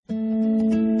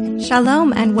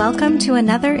Shalom and welcome to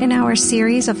another in our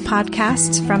series of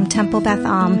podcasts from Temple Beth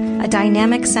Am, a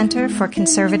dynamic center for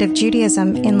conservative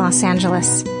Judaism in Los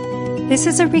Angeles. This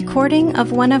is a recording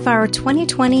of one of our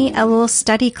 2020 Elul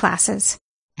study classes.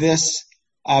 This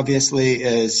obviously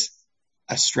is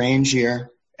a strange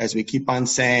year, as we keep on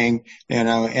saying,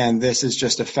 and this is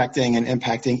just affecting and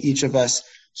impacting each of us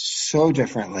so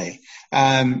differently.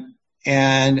 And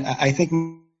I think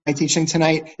my teaching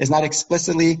tonight is not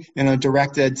explicitly,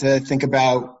 directed to think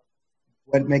about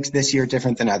what makes this year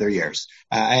different than other years.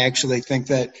 I actually think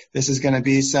that this is going to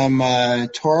be some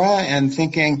Torah and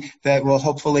thinking that will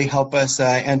hopefully help us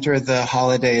enter the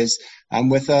holidays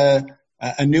with a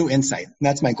new insight. And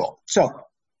that's my goal. So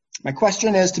my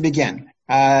question is to begin.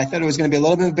 I thought it was going to be a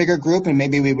little bit of a bigger group and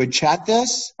maybe we would chat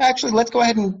this. Actually, let's go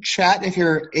ahead and chat if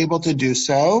you're able to do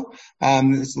so.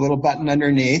 There's a little button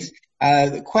underneath.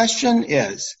 The question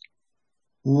is,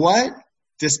 what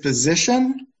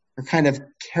disposition or kind of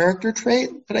character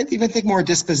trait, but I even think more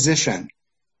disposition,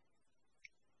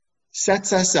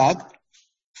 sets us up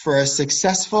for a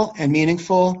successful and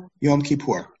meaningful Yom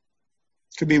Kippur?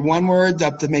 Could be one word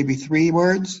up to maybe 3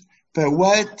 words, but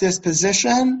what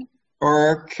disposition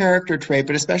or character trait,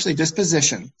 but especially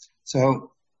disposition.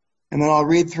 So, and then I'll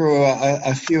read through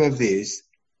a few of these.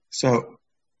 So,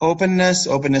 openness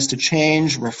to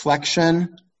change,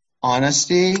 reflection,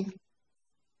 honesty,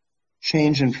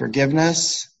 change and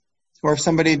forgiveness. Or if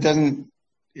somebody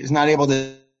is not able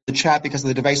to chat because of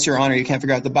the device you're on or you can't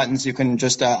figure out the buttons, you can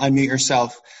just unmute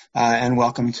yourself and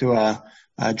welcome to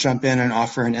jump in and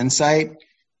offer an insight.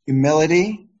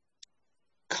 Humility,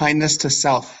 kindness to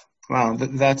self. Wow,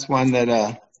 that's one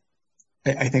that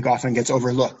I think often gets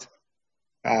overlooked.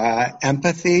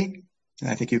 Empathy. And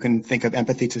I think you can think of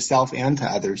empathy to self and to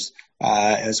others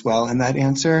as well in that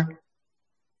answer.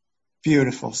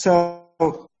 Beautiful. So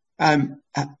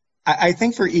I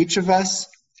think for each of us,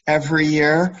 every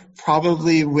year,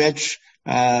 probably which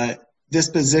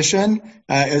disposition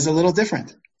is a little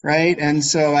different, right? And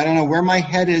so I don't know where my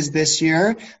head is this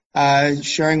year,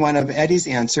 sharing one of Eddie's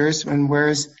answers. And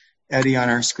where's Eddie on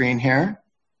our screen here?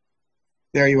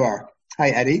 There you are. Hi,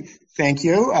 Eddie. Thank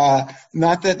you.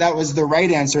 Not that was the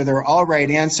right answer. They're all right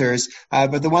answers.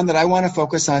 But the one that I want to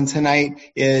focus on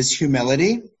tonight is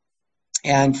humility.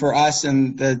 And for us,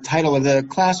 and the title of the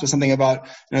class was something about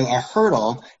a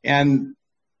hurdle. And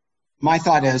my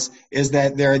thought is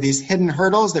that there are these hidden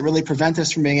hurdles that really prevent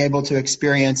us from being able to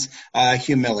experience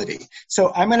humility.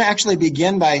 So I'm going to actually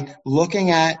begin by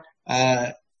looking at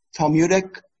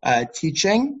Talmudic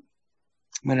teaching.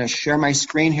 I'm going to share my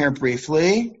screen here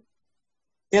briefly.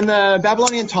 In the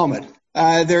Babylonian Talmud,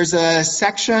 there's a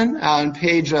section on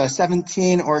page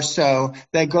 17 or so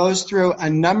that goes through a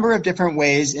number of different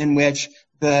ways in which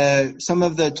some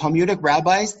of the Talmudic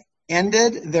rabbis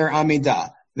ended their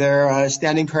Amidah, their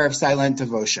standing prayer of silent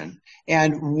devotion.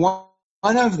 And one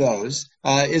of those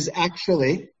is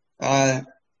actually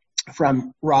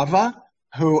from Rava,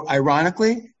 who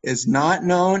ironically is not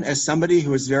known as somebody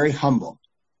who is very humble.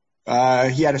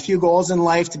 He had a few goals in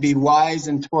life: to be wise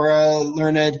and Torah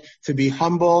learned, to be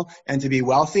humble, and to be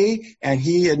wealthy. And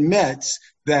he admits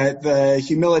that the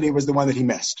humility was the one that he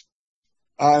missed.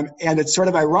 And it's sort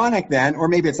of ironic then, or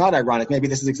maybe it's not ironic, maybe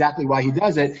this is exactly why he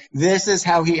does it. This is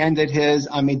how he ended his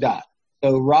Amidah.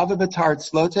 So, Rava Batar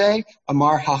Tzlote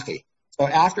Amar Hachi. So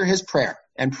after his prayer,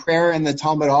 and prayer in the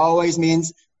Talmud always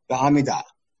means the Amidah,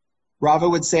 Rava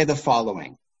would say the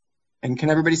following. And can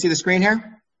everybody see the screen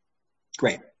here?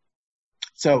 Great.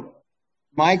 So,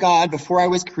 my God, before I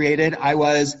was created, I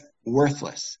was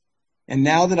worthless. And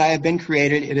now that I have been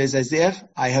created, it is as if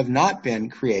I have not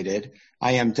been created.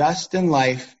 I am dust in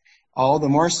life, all the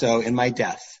more so in my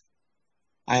death.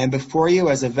 I am before you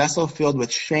as a vessel filled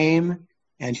with shame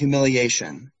and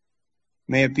humiliation.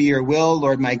 May it be your will,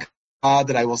 Lord my God,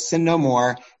 that I will sin no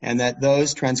more, and that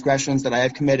those transgressions that I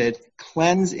have committed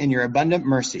cleanse in your abundant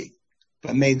mercy.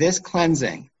 But may this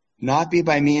cleansing not be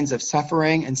by means of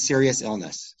suffering and serious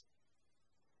illness.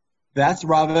 That's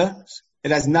Rava.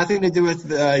 It has nothing to do with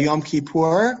Yom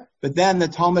Kippur, but then the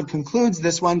Talmud concludes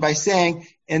this one by saying,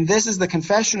 and this is the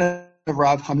confession of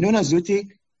Rav Hamnuna Zuti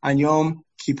on Yom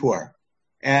Kippur.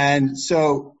 And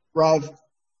so Rav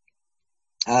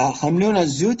Hamnuna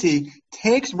Zuti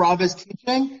takes Rava's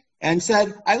teaching and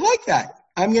said, I like that.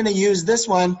 I'm going to use this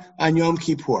one on Yom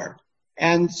Kippur.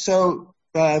 And so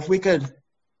if we could,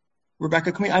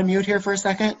 Rebecca, can we unmute here for a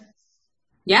second?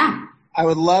 Yeah. I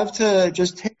would love to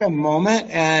just take a moment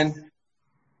and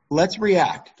let's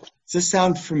react. Does this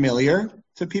sound familiar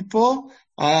to people?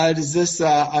 Does this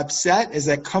upset? Is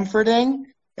it comforting?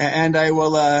 And I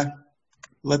will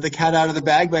let the cat out of the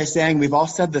bag by saying we've all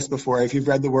said this before if you've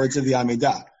read the words of the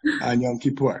Amidah on Yom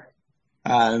Kippur.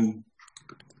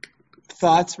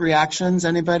 Thoughts, reactions,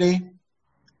 anybody?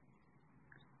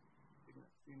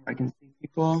 I can see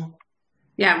people.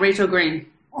 Yeah, Rachel Green.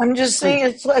 I'm just saying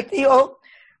it's like the old...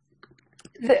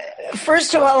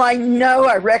 First of all, I know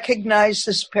I recognize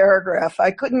this paragraph.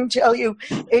 I couldn't tell you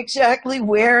exactly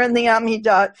where in the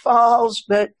Amidah it falls,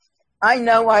 but I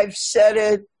know I've said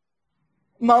it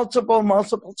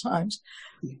multiple times.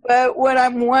 But what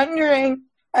I'm wondering,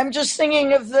 I'm just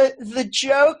thinking of the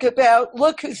joke about,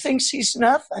 look who thinks he's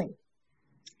nothing.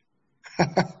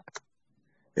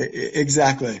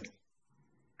 Exactly.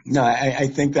 No, I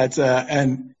think that's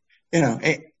look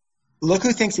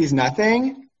who thinks he's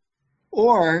nothing,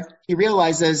 or he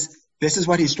realizes this is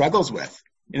what he struggles with.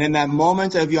 And in that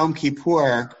moment of Yom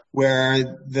Kippur,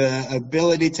 where the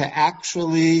ability to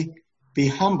actually be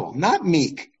humble, not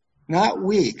meek, not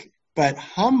weak, but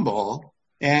humble,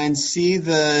 and see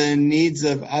the needs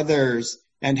of others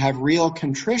and have real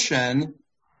contrition,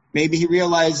 maybe he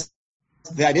realized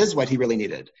that is what he really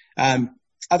needed.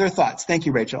 Other thoughts? Thank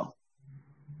you, Rachel.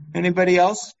 Anybody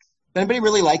else? Anybody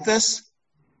really like this?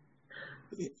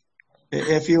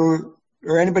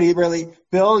 Or anybody really,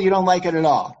 Bill, you don't like it at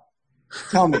all.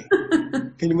 Tell me.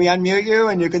 Can we unmute you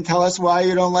and you can tell us why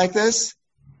you don't like this?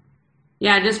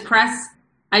 Yeah, just press.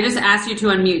 I just asked you to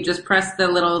unmute. Just press the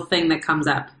little thing that comes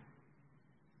up.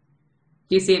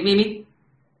 Do you see it, Mimi?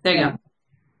 There you go.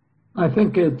 I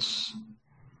think it's,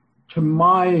 to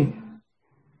my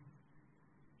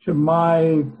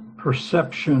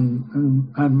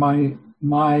perception and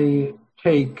my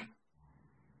take,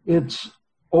 it's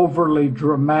overly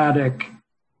dramatic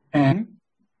and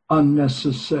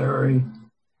unnecessary.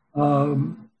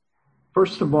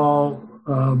 First of all,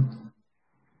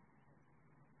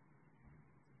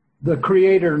 the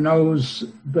creator knows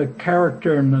the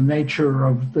character and the nature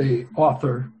of the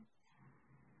author,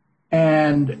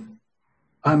 and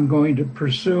I'm going to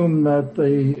presume that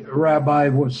the rabbi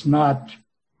was not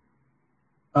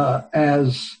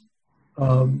as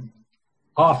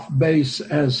off base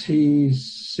as he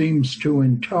seems to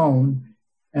intone,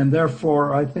 and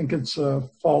therefore I think it's a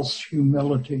false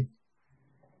humility.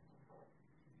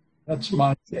 That's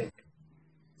my take.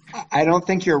 I don't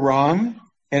think you're wrong,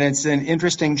 and it's an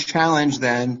interesting challenge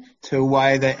then to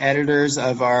why the editors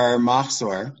of our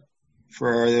Machzor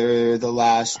for the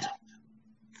last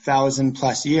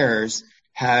 1,000+ years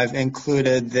have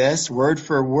included this word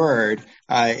for word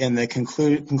in the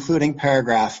concluding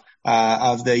paragraph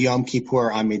of the Yom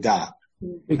Kippur Amidah.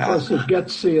 Because it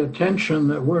gets the attention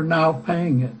that we're now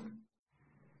paying it.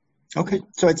 Okay,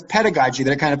 so it's pedagogy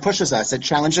that it kind of pushes us. It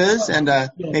challenges and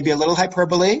maybe a little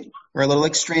hyperbole or a little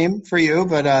extreme for you,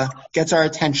 but gets our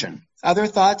attention. Other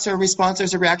thoughts or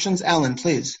responses or reactions? Ellen,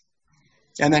 please.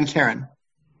 And then Karen.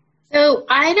 So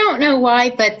I don't know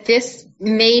why, but this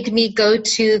made me go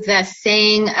to the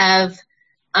saying of,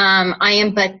 I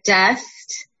am but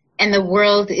dust and the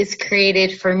world is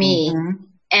created for me. Mm-hmm.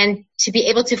 And to be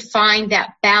able to find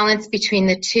that balance between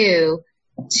the two,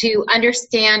 to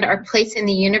understand our place in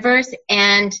the universe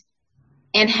and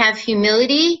have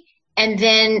humility, and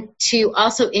then to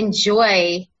also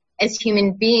enjoy as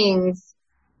human beings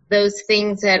those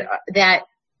things that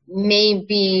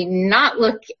maybe not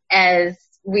look as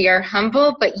we are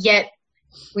humble, but yet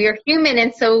we are human,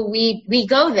 and so we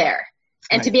go there.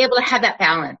 And right. To be able to have that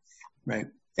balance. Right.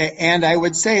 And I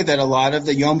would say that a lot of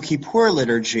the Yom Kippur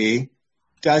liturgy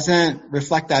doesn't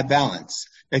reflect that balance.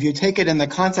 If you take it in the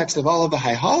context of all of the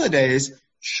high holidays,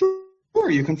 sure,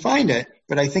 you can find it.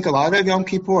 But I think a lot of Yom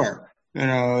Kippur,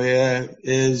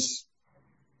 is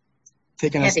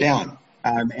taking us down,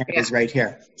 and is right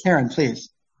here. Karen, please.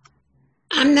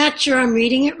 I'm not sure I'm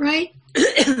reading it right,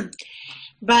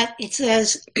 but it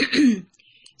says,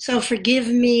 so forgive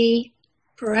me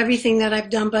for everything that I've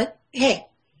done, but hey,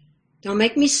 don't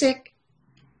make me sick.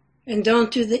 And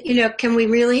don't do can we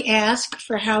really ask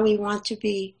for how we want to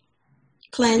be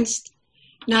cleansed?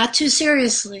 Not too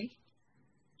seriously.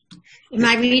 Am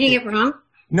I reading it wrong?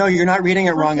 No, you're not reading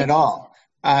it wrong at all.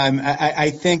 I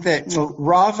think that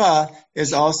Rava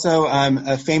is also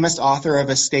a famous author of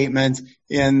a statement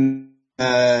in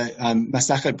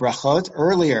Masachet Brachot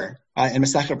earlier in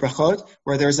Masachet Brachot,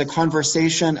 where there's a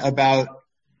conversation about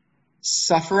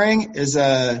suffering is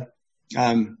a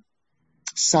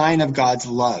sign of God's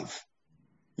love,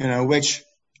 which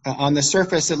on the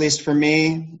surface, at least for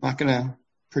me, I'm not going to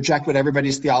project what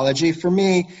everybody's theology, for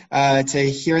me, to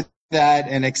hear that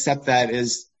and accept that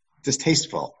is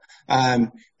distasteful.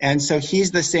 And so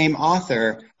he's the same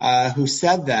author who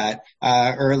said that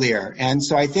earlier. And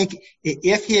so I think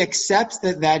if he accepts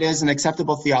that that is an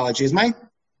acceptable theology, is my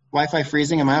Wi-Fi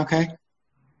freezing? Am I okay?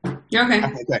 You're okay.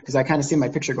 Okay, good, because I kind of see my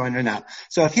picture going in and out.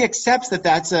 So if he accepts that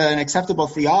that's an acceptable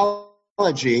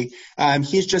theology,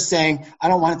 he's just saying, I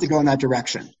don't want it to go in that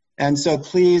direction. And so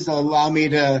please allow me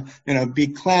to, be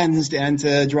cleansed and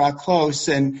to draw close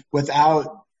and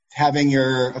without having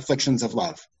your afflictions of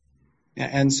love.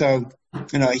 And so,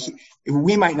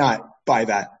 we might not buy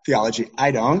that theology.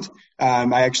 I don't.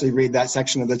 I actually read that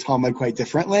section of the Talmud quite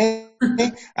differently.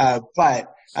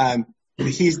 But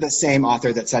he's the same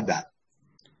author that said that.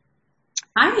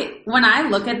 When I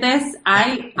look at this,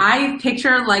 I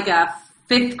picture like a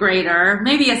 5th grader,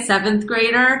 maybe a 7th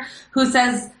grader, who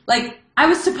says, like, I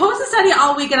was supposed to study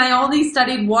all week and I only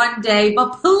studied one day,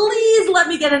 but please let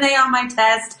me get an A on my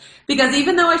test, because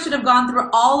even though I should have gone through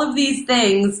all of these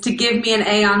things to give me an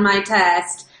A on my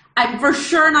test, I'm for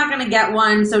sure not going to get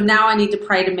one, so now I need to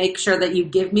pray to make sure that you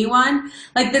give me one.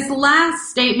 Like this last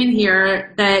statement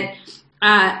here that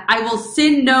I will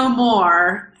sin no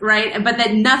more, right? But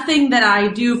that nothing that I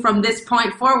do from this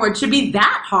point forward should be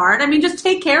that hard. I mean, just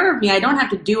take care of me. I don't have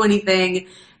to do anything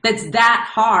that's that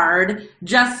hard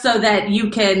just so that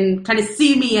you can kind of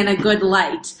see me in a good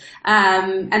light.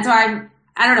 And so I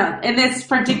don't know, in this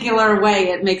particular way,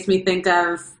 it makes me think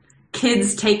of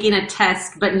kids taking a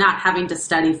test but not having to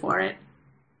study for it.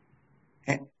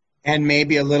 And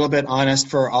maybe a little bit honest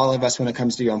for all of us when it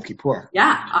comes to Yom Kippur.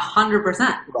 Yeah,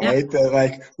 100%. Right?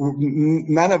 Yeah.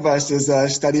 None of us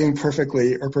is studying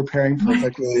perfectly or preparing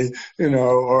perfectly,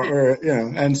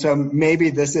 and so maybe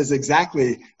this is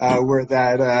exactly where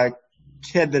that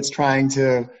kid that's trying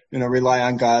to, rely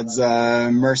on God's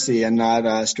mercy and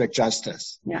not strict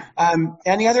justice. Yeah.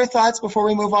 Any other thoughts before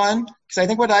we move on? Because I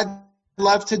think what I'd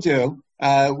love to do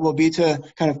will be to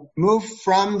kind of move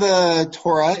from the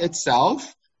Torah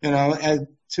itself,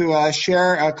 to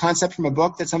share a concept from a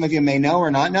book that some of you may know or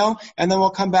not know, and then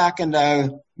we'll come back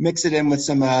and mix it in with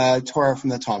some Torah from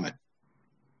the Talmud.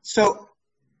 So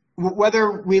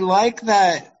whether we like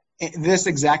this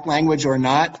exact language or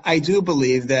not, I do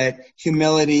believe that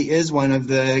humility is one of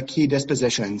the key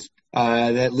dispositions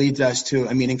that leads us to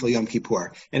a meaningful Yom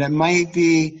Kippur. And it might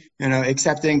be,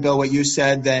 accepting, Bill, what you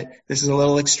said, that this is a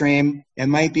little extreme. It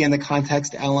might be in the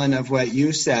context, Ellen, of what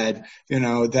you said,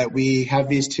 that we have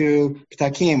these two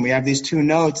ptakim, we have these two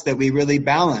notes that we really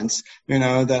balance,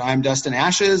 that I'm dust and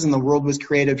ashes and the world was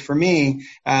created for me.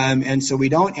 And so we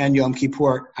don't end Yom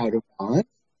Kippur out of balance,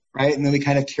 right? And then we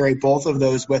kind of carry both of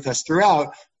those with us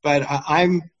throughout. But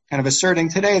I'm kind of asserting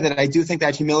today that I do think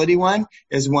that humility one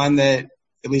is one that,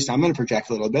 at least I'm going to project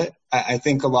a little bit, I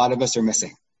think a lot of us are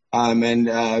missing, and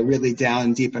really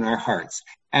down deep in our hearts.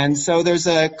 And so there's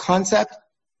a concept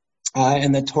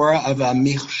in the Torah of a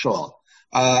michshol,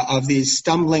 of these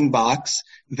stumbling blocks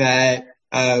that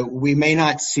we may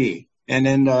not see. And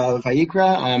in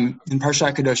Vayikra, in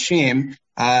Parshat Kedoshim,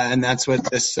 and that's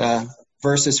what this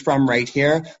verse is from right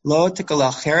here, Lo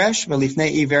tikalel cheresh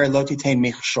v'lifnei iver lo titein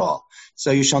michshol.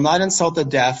 So you shall not insult the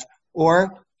deaf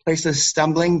or place a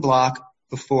stumbling block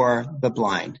before the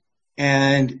blind.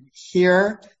 And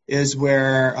here is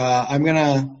where I'm going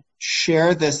to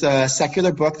share this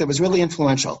secular book that was really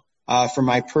influential for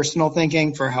my personal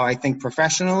thinking, for how I think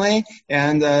professionally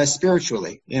and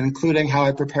spiritually, including how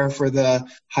I prepare for the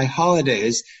high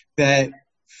holidays, that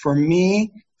for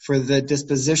me, for the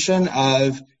disposition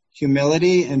of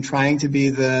humility and trying to be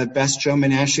the best Joe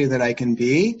Menashe that I can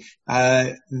be,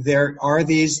 there are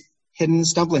these hidden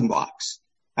stumbling blocks.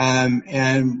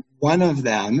 And one of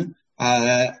them,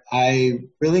 I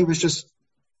really was just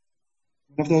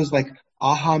one of those like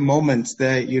aha moments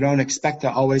that you don't expect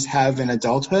to always have in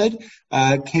adulthood,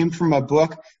 came from a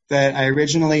book that I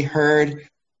originally heard,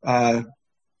 I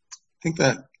think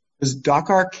that was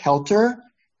Dakar Kelter,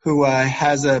 who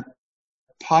has a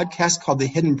podcast called The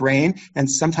Hidden Brain. And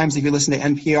sometimes if you listen to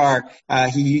NPR, I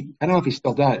don't know if he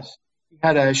still does. He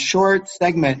had a short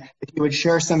segment that he would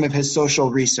share some of his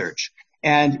social research.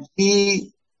 And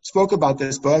he spoke about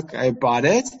this book. I bought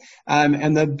it.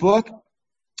 And the book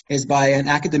is by an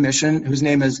academician whose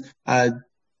name is,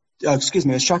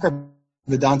 Shakar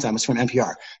Vedanta. It's from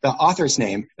NPR. The author's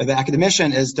name, the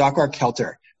academician, is Dakar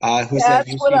Kelter. That's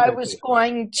what I was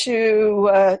going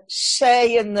to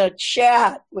say in the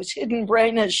chat, was Hidden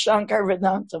Brain is Shankar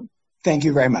Vedantam. Thank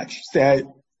you very much.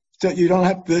 So you don't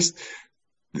have this.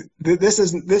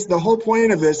 The whole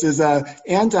point of this is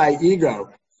anti-ego.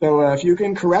 So if you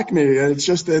can correct me,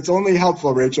 it's only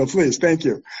helpful, Rachel, please. Thank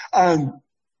you.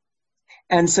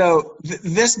 And so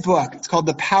this book, it's called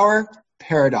The Power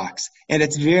Paradox, and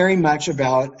it's very much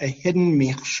about a hidden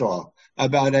michshol,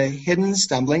 about a hidden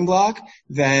stumbling block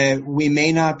that we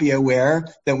may not be aware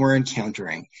that we're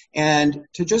encountering. And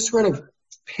to just sort of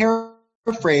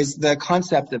paraphrase the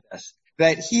concept of this,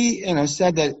 that he,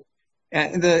 said that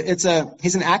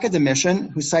he's an academician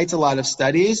who cites a lot of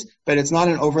studies, but it's not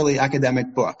an overly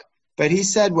academic book. But he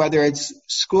said whether it's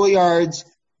schoolyards,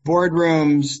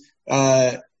 boardrooms,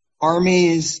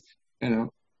 armies,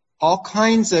 all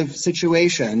kinds of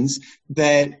situations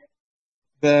that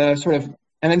the sort of,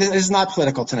 and this is not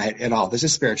political tonight at all, this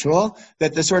is spiritual,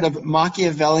 that the sort of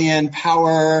Machiavellian,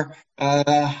 power,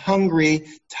 hungry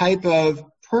type of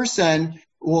person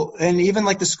will, and even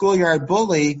like the schoolyard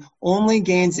bully, only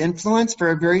gains influence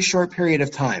for a very short period of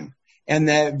time. And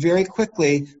that very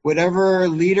quickly, whatever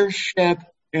leadership,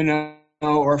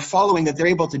 or following that they're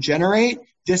able to generate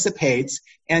dissipates,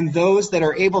 and those that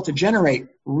are able to generate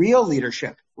real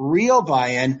leadership, real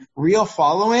buy-in, real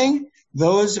following,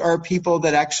 those are people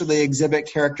that actually exhibit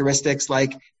characteristics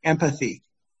like empathy,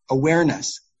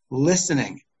 awareness,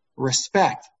 listening,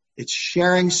 respect. It's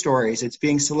sharing stories. It's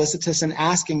being solicitous and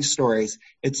asking stories.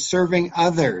 It's serving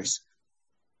others.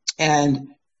 And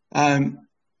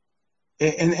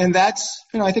that's,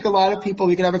 I think a lot of people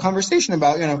we could have a conversation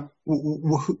about,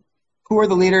 who are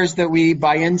the leaders that we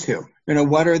buy into?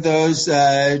 What are those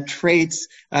traits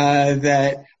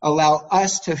that allow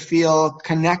us to feel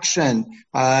connection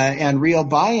and real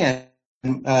buy-in,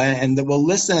 and that will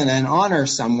listen and honor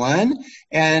someone?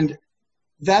 And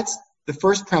that's the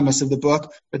first premise of the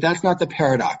book, but that's not the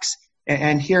paradox.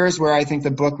 And here's where I think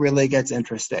the book really gets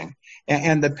interesting.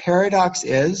 And the paradox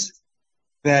is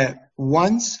that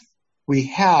once we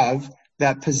have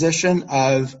that position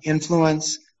of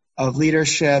influence, of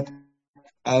leadership,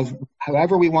 of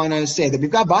however we want to say that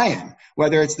we've got buy-in,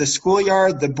 whether it's the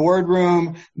schoolyard, the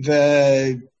boardroom,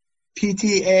 the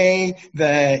PTA,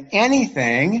 the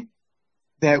anything,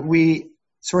 that we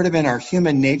sort of in our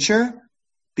human nature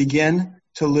begin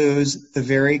to lose the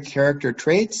very character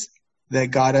traits that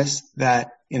got us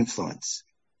that influence.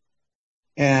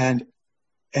 And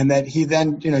that he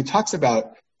then, talks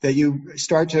about that you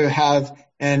start to have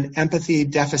an empathy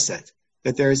deficit,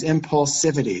 that there's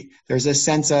impulsivity, there's a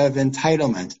sense of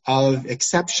entitlement, of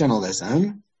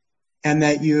exceptionalism, and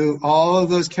that all of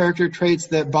those character traits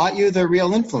that bought you the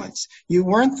real influence. You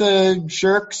weren't the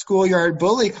jerk schoolyard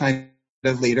bully kind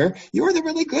of leader. You were the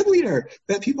really good leader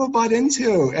that people bought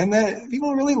into and that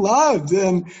people really loved.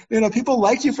 And, people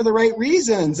liked you for the right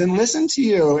reasons and listened to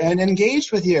you and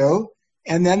engaged with you.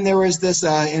 And then there was this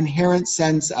inherent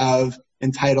sense of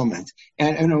entitlement.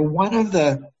 And one of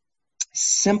the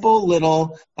simple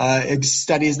little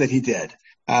studies that he did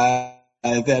that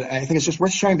I think is just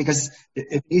worth sharing because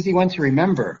it's an easy one to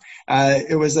remember.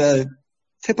 It was a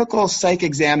typical psych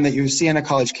exam that you see on a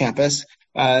college campus.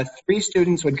 3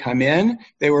 students would come in.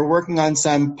 They were working on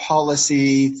some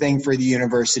policy thing for the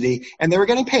university, and they were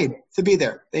getting paid to be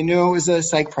there. They knew it was a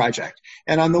psych project.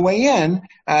 And on the way in,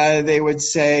 they would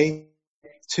say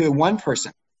to one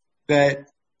person that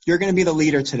you're going to be the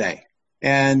leader today.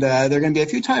 And there are going to be a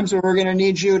few times where we're going to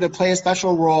need you to play a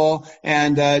special role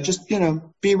and just,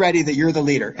 be ready that you're the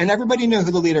leader. And everybody knew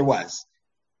who the leader was.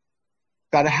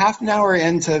 About a half an hour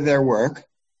into their work,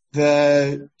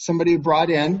 somebody brought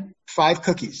in 5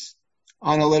 cookies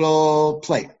on a little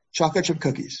plate, chocolate chip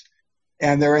cookies.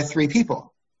 And there were 3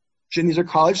 people. And these are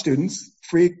college students,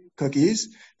 free cookies.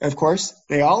 Of course,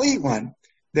 they all eat one.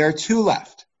 There are 2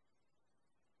 left.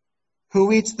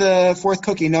 Who eats the 4th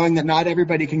cookie knowing that not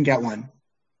everybody can get one?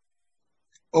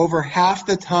 Over half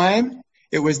the time,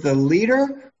 it was the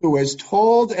leader who was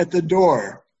told at the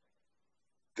door.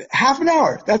 Half an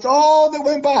hour. That's all that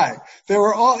went by. They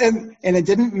were all, and it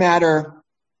didn't matter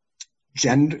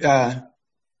gender,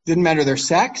 didn't matter their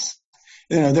sex.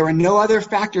 There were no other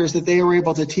factors that they were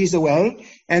able to tease away.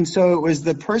 And so it was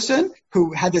the person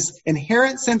who had this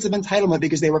inherent sense of entitlement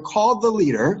because they were called the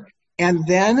leader. And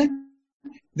then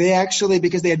they actually,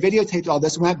 because they had videotaped all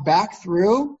this, went back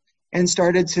through and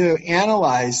started to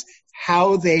analyze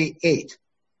how they ate.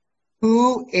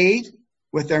 Who ate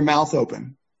with their mouth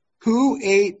open? Who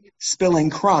ate spilling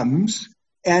crumbs?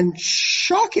 And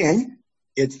shocking,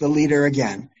 it's the leader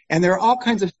again. And there are all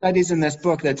kinds of studies in this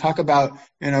book that talk about,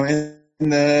 in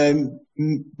the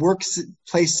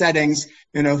workplace settings,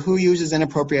 who uses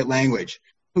inappropriate language,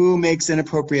 who makes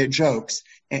inappropriate jokes.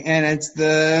 And it's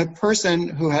the person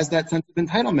who has that sense of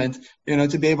entitlement,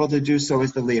 to be able to do so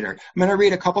as the leader. I'm going to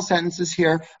read a couple sentences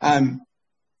here, and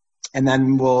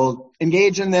then we'll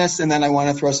engage in this, and then I want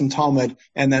to throw some Talmud,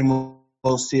 and then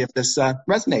we'll see if this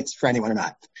resonates for anyone or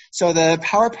not. So the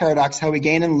power paradox, how we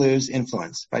gain and lose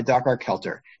influence, by Dr.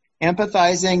 Kelter.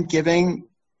 Empathizing, giving,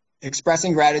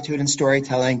 expressing gratitude, and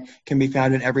storytelling can be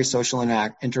found in every social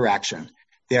interaction.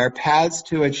 They are paths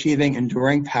to achieving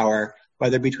enduring power,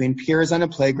 whether between peers on a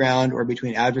playground or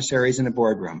between adversaries in a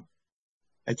boardroom.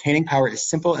 Attaining power is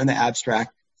simple in the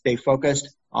abstract. Stay focused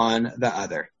on the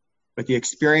other. But the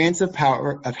experience of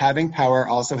having power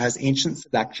also has ancient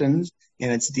seductions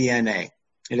in its DNA.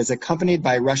 It is accompanied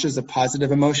by rushes of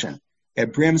positive emotion.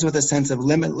 It brims with a sense of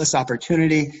limitless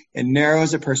opportunity. It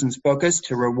narrows a person's focus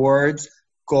to rewards,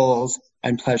 goals,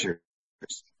 and pleasures.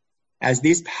 As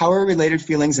these power-related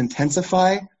feelings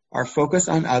intensify, our focus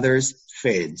on others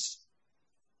fades.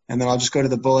 And then I'll just go to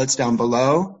the bullets down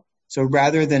below. So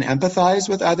rather than empathize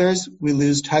with others, we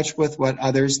lose touch with what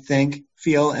others think,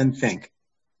 feel, and think.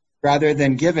 Rather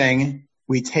than giving,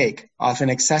 we take, often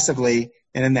excessively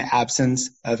and in the absence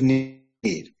of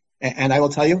need. And I will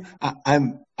tell you,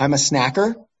 I'm a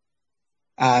snacker,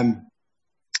 and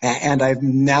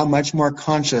I'm now much more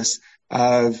conscious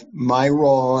of my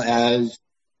role as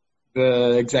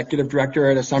the executive director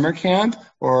at a summer camp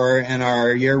or in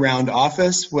our year-round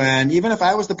office, when even if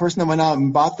I was the person that went out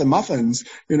and bought the muffins,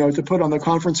 to put on the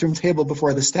conference room table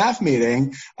before the staff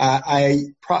meeting, I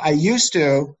used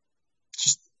to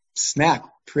just snack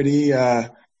pretty,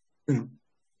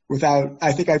 without,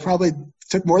 I think I probably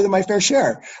took more than my fair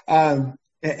share.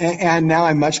 And now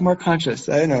I'm much more conscious.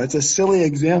 I know it's a silly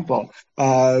example,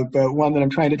 but one that I'm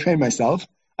trying to train myself.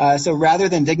 So rather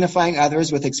than dignifying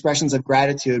others with expressions of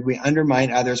gratitude, we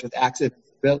undermine others with acts of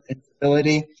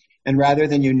incivility. And rather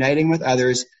than uniting with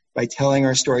others by telling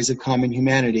our stories of common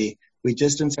humanity, we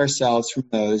distance ourselves from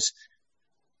those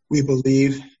we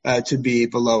believe to be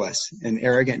below us in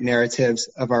arrogant narratives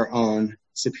of our own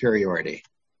superiority.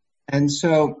 And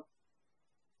so,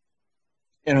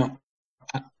 I'll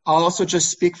also just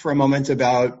speak for a moment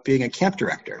about being a camp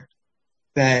director,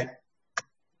 that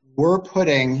we're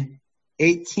putting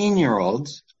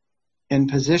 18-year-olds in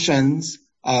positions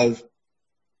of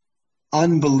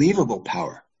unbelievable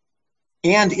power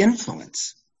and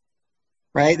influence,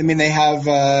 right? I mean, they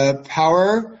have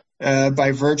power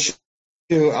by virtue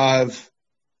of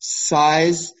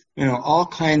size, all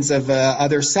kinds of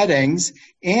other settings,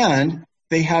 and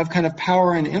they have kind of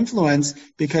power and influence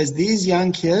because these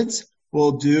young kids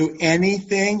will do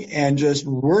anything and just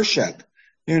worship,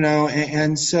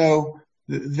 and so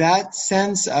that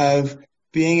sense of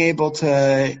being able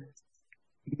to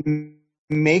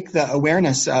make the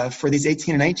awareness for these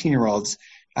 18 and 19-year-olds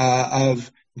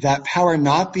of that power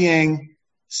not being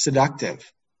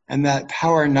seductive and that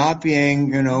power not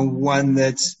being, one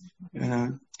that's,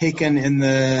 taken in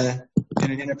an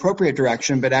inappropriate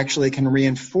direction, but actually can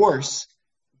reinforce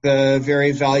the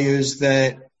very values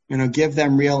that, give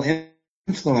them real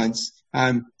influence,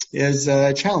 is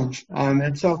a challenge.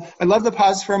 And so I'd love to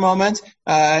pause for a moment,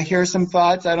 hear some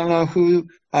thoughts. I don't know who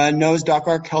knows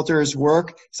Dr. Kelter's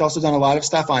work. He's also done a lot of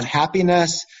stuff on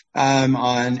happiness,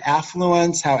 on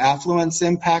affluence, how affluence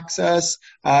impacts us.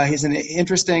 He's an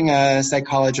interesting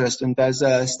psychologist and does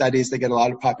studies that get a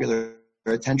lot of popular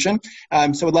attention.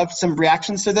 So we'd love some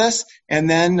reactions to this. And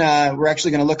then we're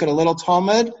actually going to look at a little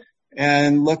Talmud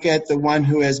and look at the one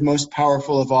who is most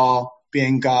powerful of all,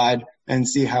 being God, and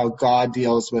see how God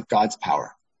deals with God's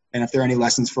power, and if there are any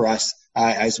lessons for us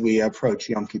as we approach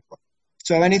Yom Kippur.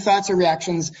 So any thoughts or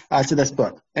reactions to this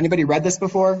book? Anybody read this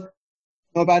before?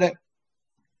 Know about it?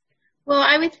 Well,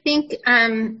 I would think,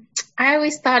 I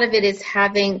always thought of it as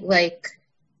having like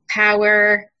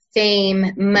power,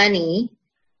 fame, money,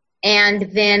 and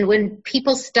then when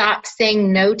people stop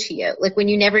saying no to you, like when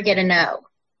you never get a no,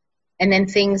 and then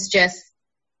things just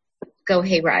go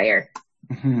haywire.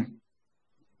 Mm-hmm.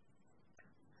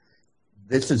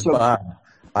 This is Bob.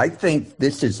 I think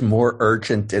this is more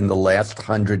urgent in the last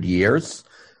 100 years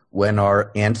when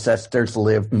our ancestors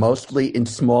lived mostly in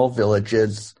small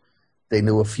villages. They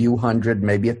knew a few hundred,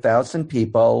 maybe 1,000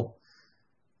 people.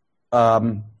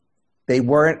 They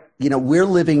weren't, we're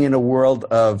living in a world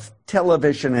of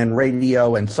television and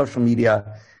radio and social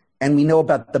media, and we know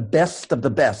about the best of the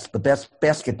best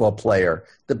basketball player,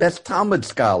 the best Talmud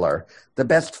scholar, the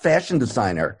best fashion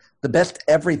designer, the best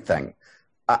everything.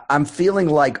 I'm feeling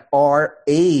like our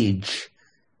age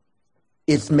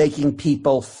is making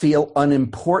people feel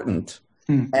unimportant,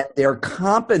 and they're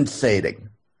compensating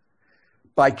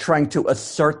by trying to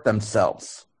assert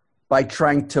themselves, by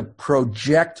trying to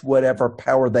project whatever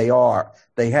power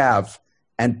they have,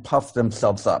 and puff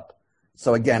themselves up.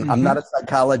 So again, I'm not a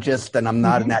psychologist and I'm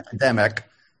not an academic,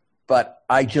 but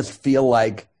I just feel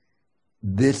like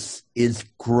this is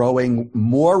growing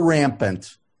more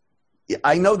rampant.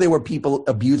 I know there were people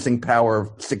abusing power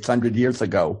 600 years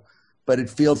ago, but it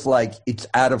feels like it's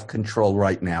out of control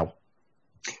right now.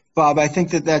 Bob, I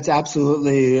think that that's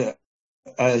absolutely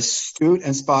astute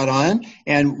and spot on.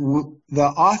 And the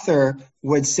author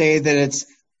would say that it's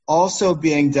also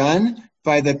being done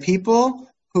by the people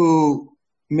who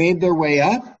made their way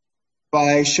up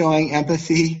by showing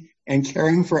empathy and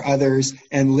caring for others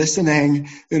and listening.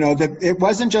 That it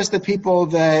wasn't just the people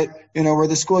that, were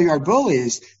the schoolyard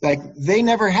bullies. Like, they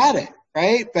never had it,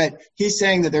 right? But he's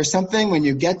saying that there's something when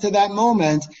you get to that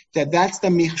moment that's the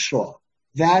michshol.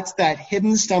 That's that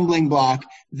hidden stumbling block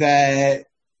that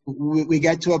we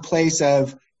get to a place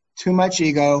of too much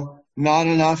ego, not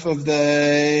enough of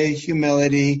the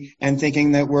humility, and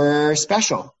thinking that we're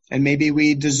special and maybe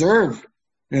we deserve,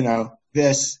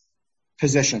 this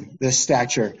position, this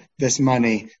stature, this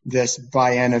money, this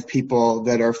buy-in of people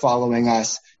that are following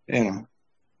us,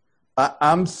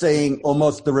 I'm saying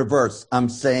almost the reverse. I'm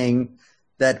saying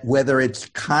that whether it's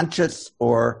conscious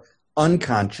or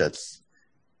unconscious,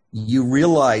 you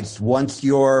realize once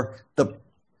you're the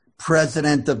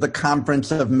president of the Conference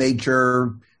of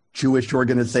Major Jewish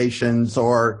Organizations,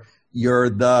 or you're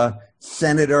the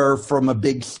senator from a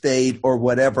big state or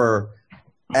whatever,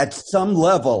 at some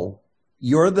level,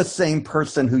 you're the same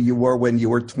person who you were when you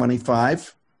were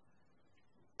 25,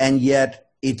 and yet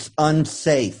it's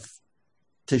unsafe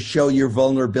to show your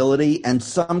vulnerability, and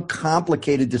some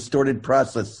complicated, distorted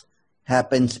process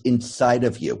happens inside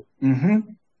of you.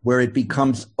 Mm-hmm. Where it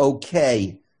becomes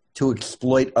okay to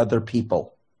exploit other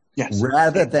people. Yes.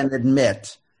 Rather than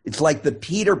admit. It's like the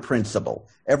Peter principle.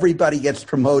 Everybody gets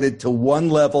promoted to one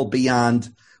level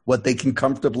beyond what they can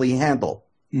comfortably handle.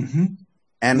 Mm-hmm.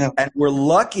 And we're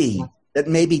lucky that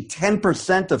maybe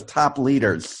 10% of top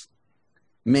leaders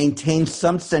maintain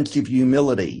some sense of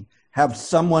humility, have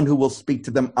someone who will speak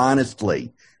to them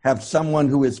honestly, have someone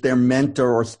who is their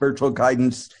mentor or spiritual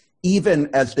guidance, even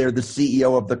as they're the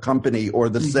CEO of the company or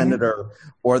the senator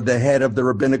or the head of the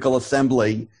rabbinical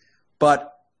assembly.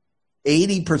 But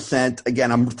 80%,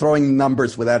 again, I'm throwing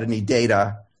numbers without any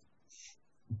data,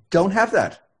 don't have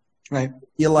that. Right.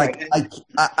 You're like, right.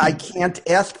 I can't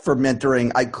ask for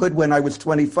mentoring. I could when I was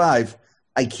 25.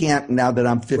 I can't now that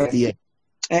I'm 58. Right.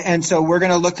 And so we're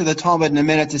going to look to the Talmud in a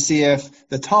minute to see if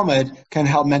the Talmud can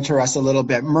help mentor us a little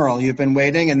bit. Merle, you've been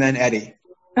waiting, and then Eddie.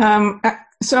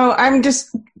 So I'm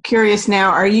just curious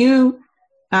now, are you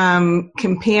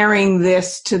comparing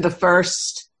this to the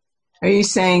first? Are you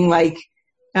saying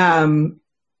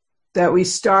that we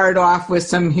start off with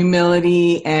some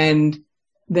humility and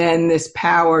then this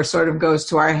power sort of goes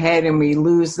to our head and we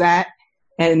lose that,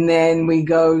 and then we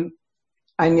go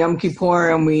on Yom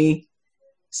Kippur and we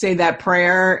say that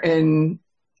prayer and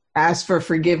ask for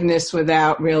forgiveness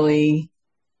without really,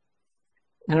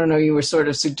 I don't know, you were sort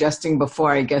of suggesting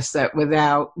before, I guess, that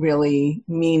without really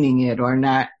meaning it or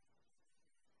not.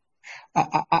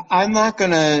 I'm not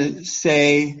going to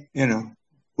say,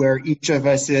 where each of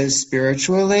us is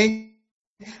spiritually.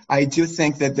 I do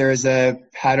think that there's a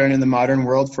pattern in the modern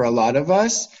world for a lot of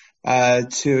us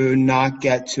to not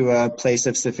get to a place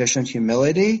of sufficient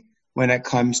humility when it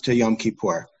comes to Yom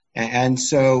Kippur. And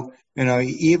so,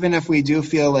 even if we do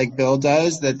feel like Bill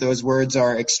does, that those words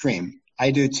are extreme.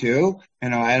 I do too.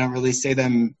 I don't really say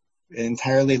them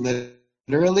entirely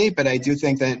literally, but I do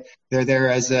think that they're there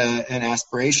as an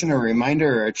aspiration, a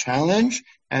reminder, or a challenge.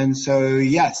 And so,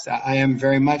 yes, I am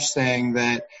very much saying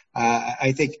that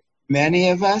I think many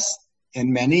of us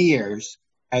in many years,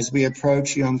 as we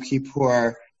approach Yom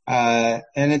Kippur, and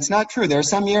it's not true. There are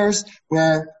some years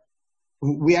where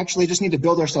we actually just need to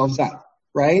build ourselves up,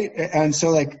 right? And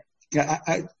so,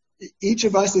 each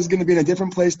of us is going to be in a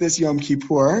different place this Yom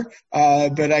Kippur,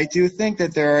 but I do think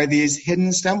that there are these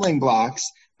hidden stumbling blocks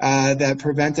that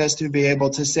prevent us to be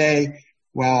able to say,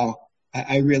 wow,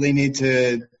 I really need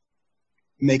to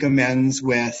make amends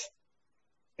with,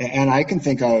 and I can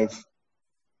think of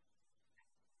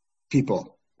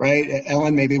people, right?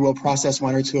 Ellen maybe will process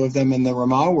one or two of them in the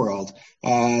Ramah world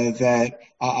that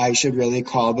I should really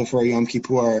call before Yom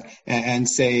Kippur and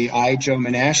say, I, Joe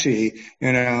Menashe,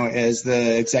 as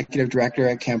the executive director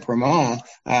at Camp Ramah,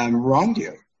 wronged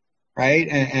you, right?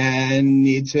 And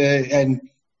need to, and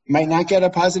might not get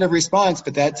a positive response,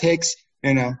 but that takes,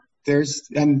 and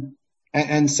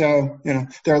so, there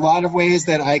are a lot of ways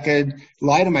that I could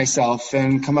lie to myself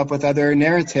and come up with other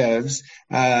narratives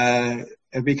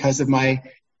because of my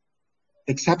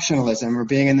exceptionalism or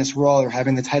being in this role or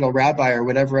having the title rabbi or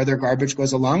whatever other garbage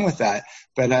goes along with that.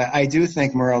 But I do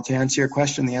think, Merle, to answer your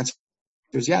question, the answer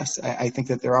is yes. I think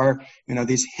that there are,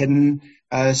 these hidden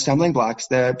stumbling blocks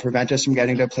that prevent us from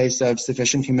getting to a place of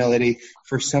sufficient humility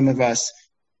for some of us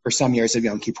for some years of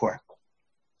Yom Kippur.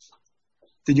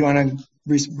 Did you want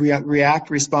to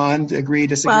react, respond, agree,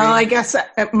 disagree? Well, I guess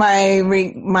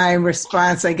my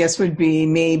response, I guess, would be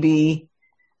maybe,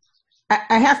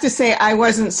 I have to say I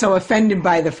wasn't so offended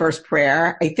by the first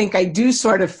prayer. I think I do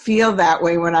sort of feel that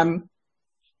way when I'm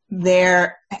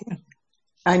there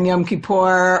on Yom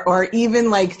Kippur, or even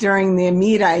like during the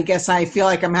Amidah, I guess I feel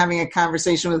like I'm having a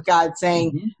conversation with God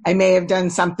saying I may have done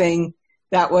something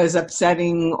that was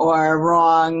upsetting or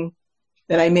wrong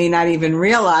that I may not even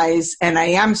realize, and I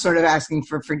am sort of asking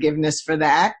for forgiveness for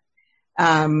that.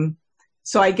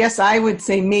 So I guess I would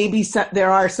say maybe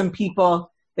there are some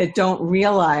people that don't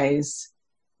realize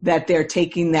that they're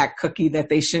taking that cookie that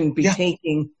they shouldn't be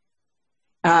taking,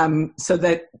 so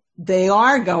that they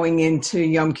are going into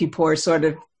Yom Kippur sort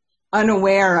of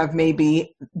unaware of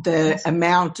maybe the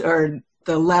amount or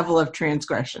the level of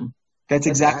transgression. That's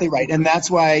exactly right. And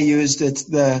that's why I used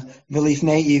the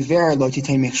V'lifnei iver lo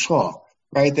titein michshol,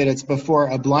 right? That it's before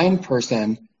a blind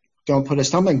person, don't put a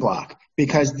stumbling block.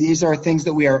 Because these are things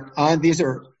that we are on, these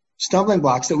are stumbling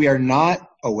blocks that we are not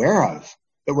aware of,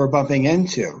 that we're bumping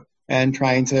into and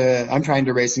I'm trying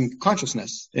to raise some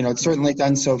consciousness. It's certainly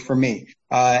done so for me.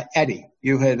 Eddie,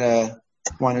 you had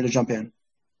wanted to jump in.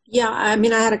 Yeah, I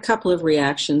mean, I had a couple of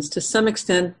reactions. To some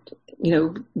extent,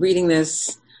 reading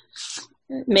this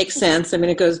makes sense. I mean,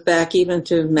 it goes back even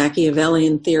to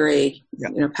Machiavellian theory.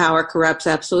 Yeah. Power corrupts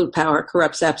absolute, power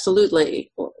corrupts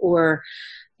absolutely. Or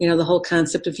the whole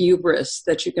concept of hubris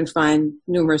that you can find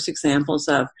numerous examples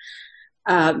of.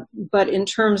 But in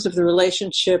terms of the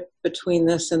relationship between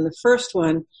this and the first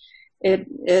one,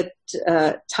 it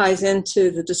ties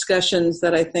into the discussions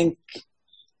that I think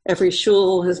every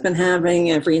shul has been having,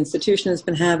 every institution has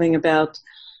been having about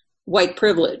white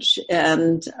privilege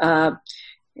and the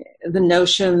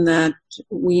notion that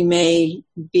we may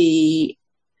be,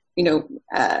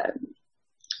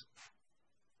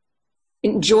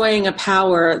 enjoying a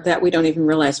power that we don't even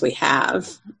realize we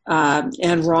have,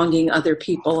 and wronging other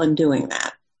people in doing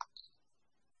that.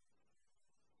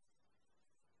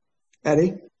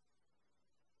 Eddie?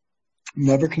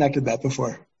 Never connected that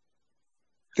before.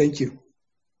 Thank you.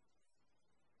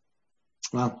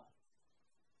 Wow.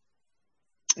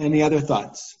 Any other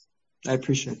thoughts? I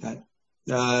appreciate that.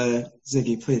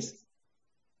 Ziggy, please.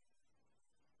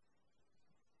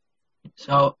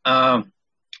 So,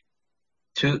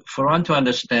 for one to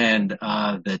understand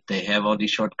that they have all these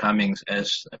shortcomings,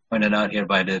 as pointed out here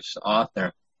by this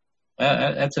author,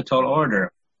 that's a tall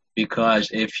order. Because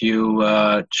if you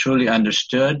truly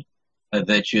understood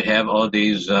that you have all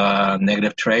these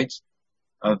negative traits,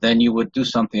 then you would do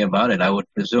something about it, I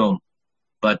would presume.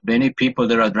 But many people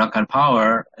that are drunk on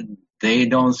power, they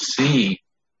don't see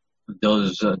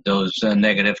those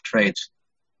negative traits.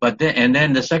 And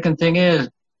then the second thing is,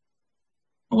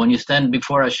 when you stand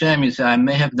before Hashem, you say, I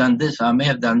may have done this, I may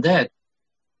have done that.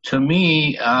 To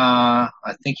me, I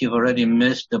think you've already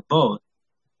missed the boat.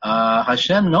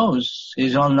 Hashem knows.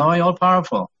 He's all-knowing,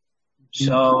 all-powerful.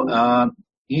 So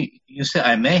you say,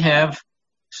 I may have.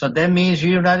 So that means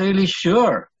you're not really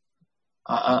sure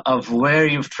of where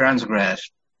you've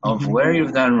transgressed, of where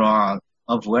you've done wrong,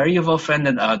 of where you've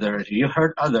offended others, you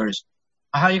hurt others.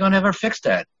 How are you going to ever fix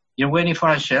that? You're waiting for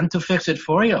Hashem to fix it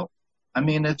for you. I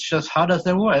mean, it's just, how does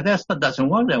that work? That doesn't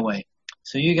work that way.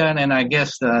 So and I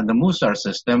guess the Musar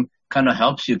system kind of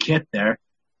helps you get there.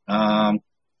 But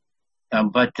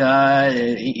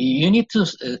you need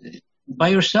to, by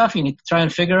yourself, you need to try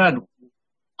and figure out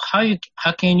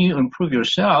how can you improve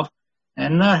yourself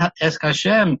and not ask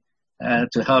Hashem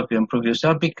to help you improve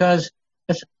yourself, because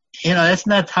that's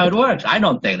not how it works. I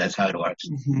don't think that's how it works.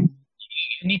 Mm-hmm.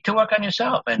 You need to work on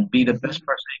yourself and be the best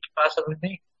person you can possibly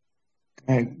be.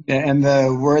 Right. And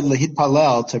the word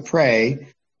lahitpalel, to pray,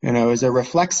 is a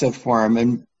reflexive form,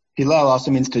 and pilel also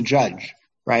means to judge,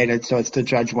 right? And so it's to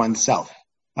judge oneself.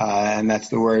 And that's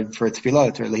the word for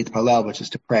tefillot, or lahitpalel, which is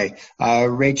to pray.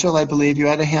 Rachel, I believe you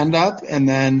had a hand up, and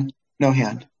then no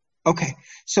hand. Okay.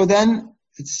 So then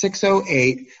it's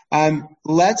 6:08.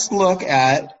 Let's look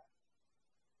at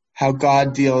how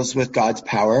God deals with God's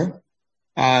power.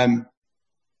 I'm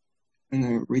going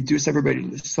to reduce everybody to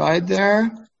the side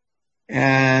there.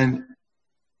 And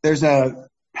there's a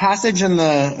passage in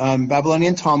the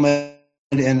Babylonian Talmud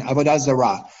in Avodah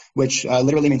Zarah, which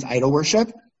literally means idol worship,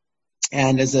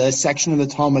 and is a section of the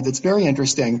Talmud that's very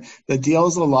interesting, that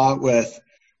deals a lot with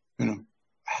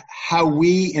how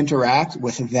we interact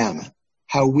with them,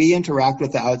 how we interact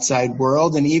with the outside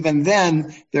world. And even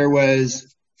then, there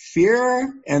was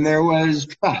fear and there was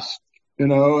trust.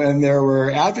 And there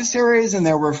were adversaries and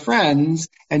there were friends,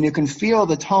 and you can feel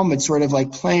the Talmud sort of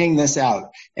like playing this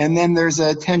out. And then there's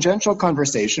a tangential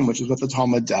conversation, which is what the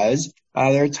Talmud does.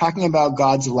 They're talking about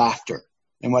God's laughter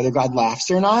and whether God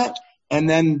laughs or not. And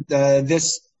then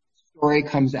this story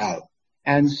comes out.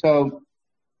 And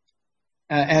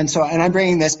I'm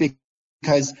bringing this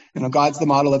because, God's the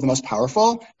model of the most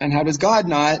powerful. And how does God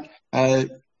not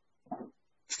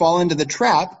fall into the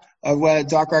trap of what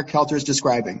Dr. Kelter is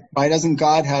describing. Why doesn't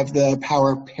God have the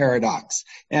power paradox?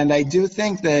 And I do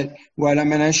think that what I'm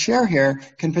going to share here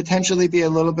can potentially be a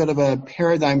little bit of a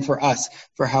paradigm for us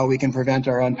for how we can prevent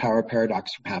our own power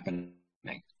paradox from happening.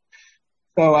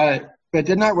 So, but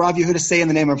did not Rav Yehuda say in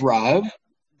the name of Rav,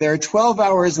 there are 12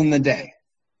 hours in the day.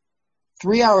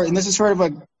 3 hours, and this is sort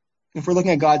of if we're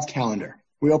looking at God's calendar,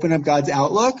 we open up God's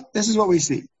Outlook, this is what we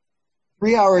see.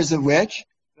 3 hours of which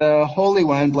the Holy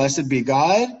One, blessed be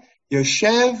God,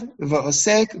 Yoshev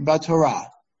v'osek b'Torah,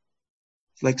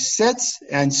 like sits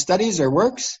and studies or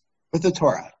works with the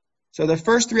Torah. So the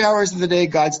first 3 hours of the day,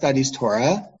 God studies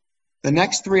Torah. The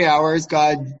next 3 hours,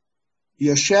 God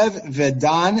Yoshev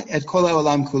v'dan et kol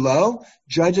ha'olam kulo,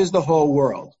 judges the whole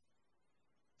world.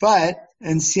 But,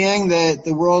 in seeing that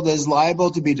the world is liable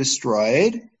to be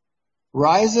destroyed,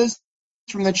 rises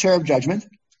from the chair of judgment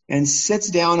and sits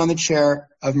down on the chair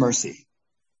of mercy.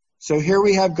 So here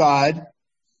we have God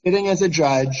sitting as a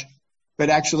judge, but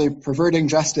actually perverting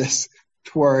justice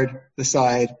toward the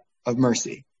side of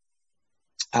mercy.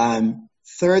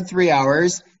 Third 3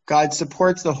 hours, God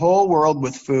supports the whole world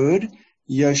with food.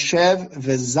 Yoshev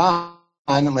v'zan,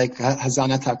 like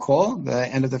Hazanat HaKol, the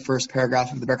end of the first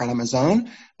paragraph of the Birkat HaMazon.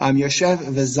 Yoshev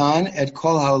v'zan et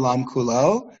kol ha'olam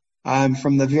kulo,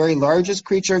 from the very largest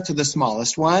creature to the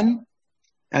smallest one.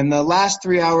 And the last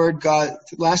 3 hours,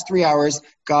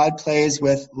 God plays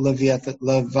with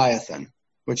Leviathan,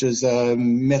 which is a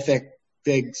mythic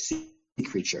big sea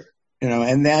creature.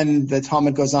 And then the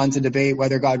Talmud goes on to debate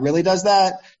whether God really does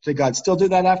that. Did God still do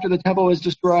that after the temple was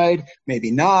destroyed?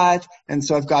 Maybe not. And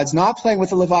so if God's not playing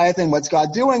with the Leviathan, what's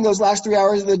God doing those last 3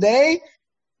 hours of the day?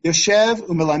 Yoshev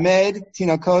umelamed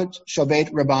tinokot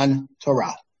shobet rabban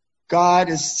Torah. God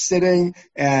is sitting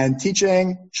and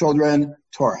teaching children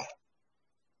Torah.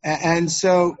 And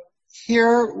so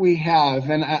here we have,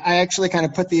 and I actually kind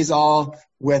of put these all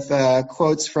with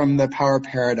quotes from the Power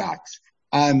Paradox.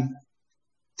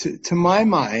 To my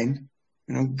mind,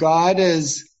 God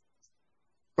is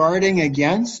guarding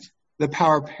against the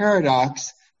Power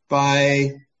Paradox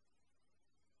by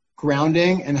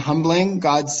grounding and humbling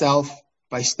God's self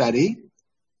by study.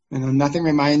 Nothing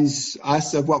reminds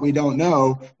us of what we don't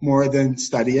know more than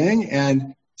studying,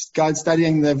 and God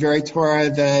studying the very Torah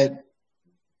that,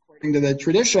 according to the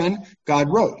tradition, God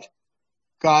wrote.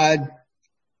 God,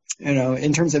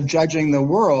 in terms of judging the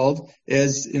world,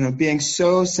 is, being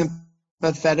so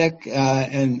sympathetic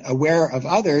and aware of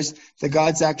others that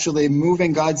God's actually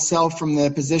moving God's self from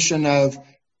the position of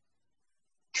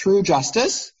true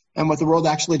justice and what the world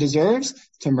actually deserves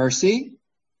to mercy.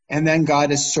 And then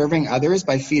God is serving others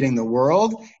by feeding the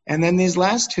world. And then these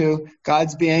last two,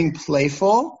 God's being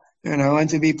playful, and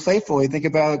to be playful, you think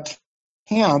about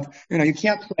camp, you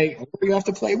can't play over, you have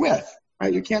to play with,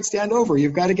 right? You can't stand over.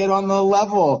 You've got to get on the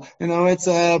level. It's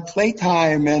a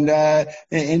playtime and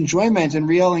enjoyment and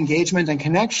real engagement and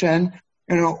connection,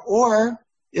 or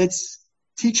it's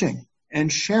teaching and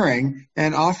sharing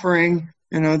and offering,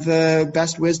 the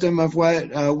best wisdom of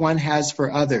what one has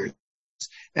for others.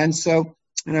 And so,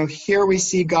 here we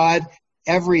see God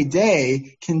every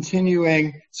day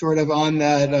continuing sort of on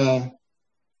that,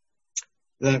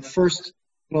 the first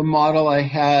little model I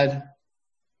had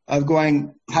of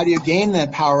going, how do you gain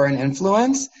that power and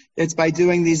influence? It's by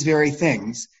doing these very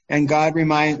things. And God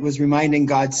was reminding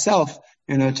God's self,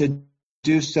 to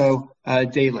do so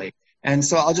daily. And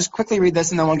so I'll just quickly read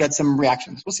this and then we'll get some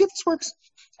reactions. We'll see if this works.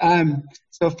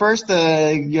 So first, the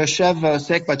Yoshev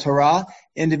v'osek b'Torah,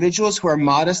 individuals who are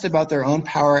modest about their own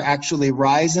power actually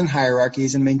rise in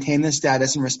hierarchies and maintain the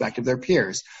status and respect of their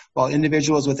peers, while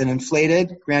individuals with an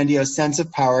inflated, grandiose sense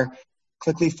of power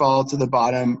quickly fall to the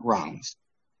bottom rungs.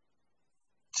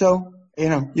 So,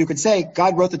 you could say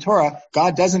God wrote the Torah,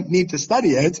 God doesn't need to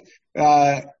study it,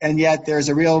 and yet there's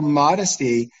a real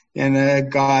modesty in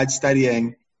God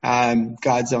studying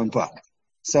God's own book.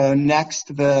 So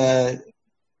next, the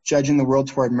judging the world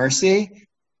toward mercy.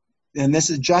 And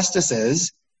this is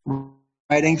justices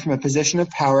writing from a position of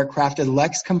power crafted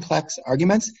less complex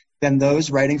arguments than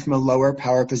those writing from a lower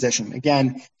power position.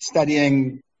 Again,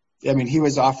 studying, he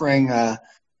was offering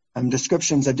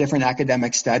descriptions of different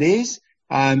academic studies.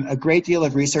 A great deal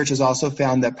of research has also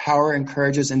found that power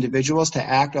encourages individuals to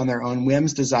act on their own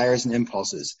whims, desires, and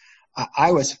impulses.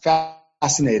 I was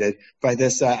fascinated by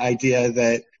this idea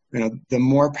that, the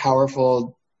more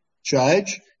powerful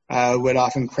judge would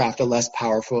often craft a less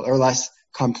powerful or less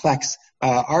complex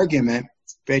argument.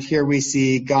 But here we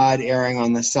see God erring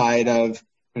on the side of,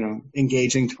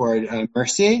 engaging toward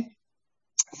mercy.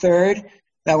 Third,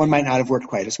 that one might not have worked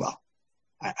quite as well.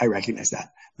 I recognize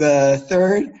that. The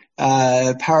third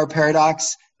power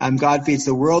paradox God feeds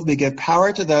the world. We give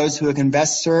power to those who can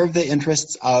best serve the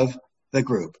interests of the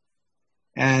group.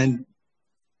 And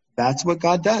that's what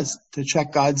God does, to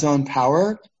check God's own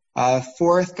power.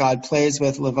 Fourth, God plays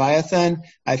with Leviathan.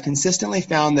 I've consistently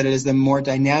found that it is the more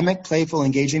dynamic, playful,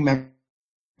 engaging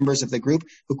members of the group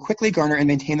who quickly garner and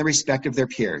maintain the respect of their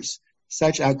peers.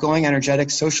 Such outgoing, energetic,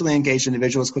 socially engaged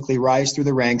individuals quickly rise through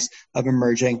the ranks of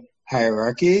emerging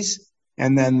hierarchies.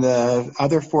 And then the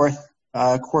other fourth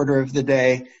quarter of the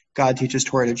day, God teaches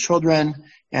Torah to children,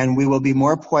 and we will be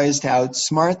more poised to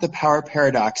outsmart the power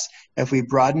paradox if we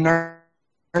broaden our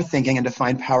thinking and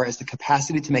define power as the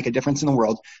capacity to make a difference in the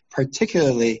world,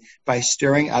 particularly by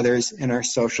stirring others in our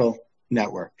social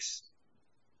networks.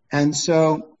 And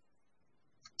so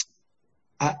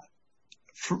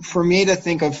for me to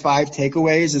think of 5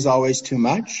 takeaways is always too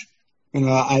much.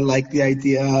 I like the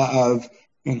idea of,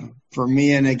 for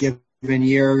me in a given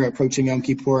year approaching Yom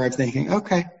Kippur, of thinking,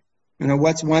 okay,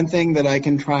 what's one thing that I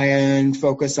can try and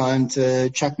focus on to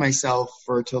check myself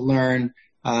or to learn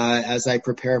as I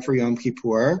prepare for Yom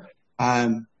Kippur.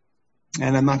 And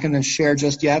I'm not going to share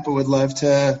just yet, but would love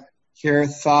to hear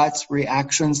thoughts,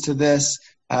 reactions to this,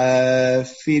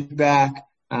 feedback.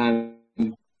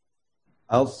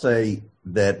 I'll say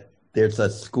that there's a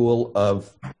school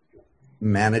of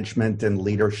management and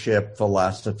leadership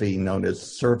philosophy known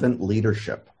as servant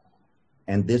leadership.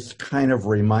 And this kind of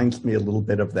reminds me a little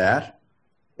bit of that,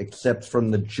 except from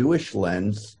the Jewish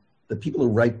lens. The people who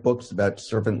write books about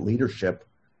servant leadership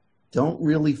don't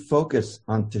really focus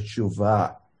on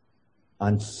teshuvah,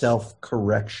 on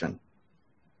self-correction.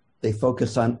 They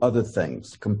focus on other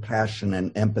things, compassion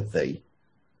and empathy,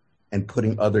 and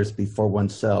putting others before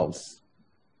oneself.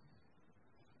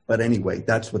 But anyway,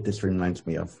 that's what this reminds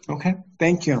me of. Okay,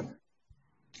 thank you.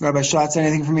 Rabbi Schatz,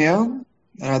 anything from you?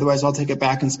 Otherwise, I'll take it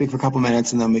back and speak for a couple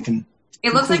minutes, and then we can...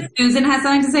 It looks like Susan has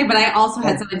something to say, but I also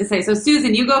had something to say. So,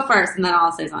 Susan, you go first, and then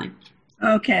I'll say something.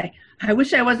 Okay. I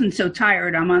wish I wasn't so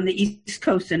tired. I'm on the East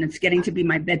Coast, and it's getting to be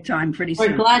my bedtime pretty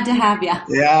soon. We're glad to have you.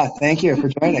 Yeah, thank you for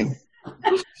joining.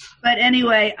 But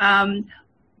anyway,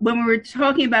 when we were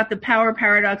talking about the power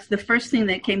paradox, the first thing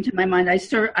that came to my mind,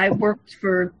 I worked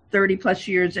for 30-plus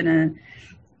years in a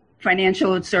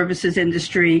financial services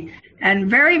industry, and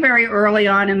very, very early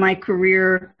on in my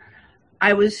career,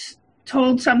 I was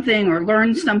told something or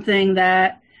learned something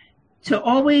that to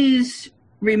always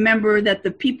remember that the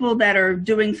people that are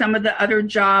doing some of the other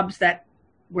jobs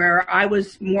where I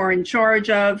was more in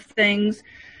charge of things,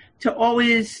 to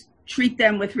always treat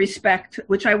them with respect,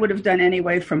 which I would have done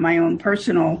anyway from my own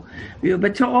personal view,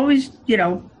 but to always,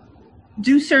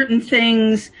 do certain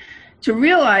things, to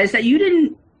realize that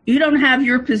you don't have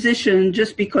your position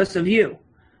just because of you.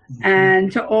 Mm-hmm.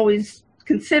 And to always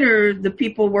consider the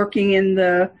people working in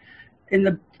the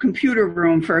computer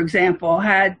room, for example,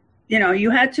 you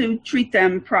had to treat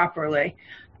them properly.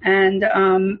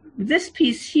 And this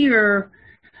piece here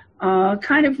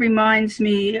kind of reminds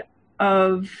me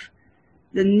of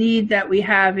the need that we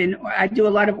have I do a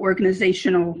lot of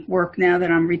organizational work now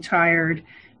that I'm retired.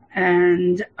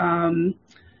 And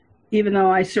even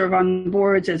though I serve on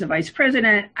boards as a vice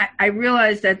president, I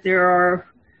realize that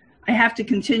I have to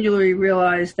continually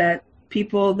realize that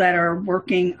people that are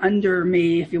working under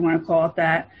me, if you want to call it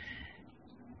that,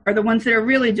 are the ones that are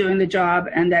really doing the job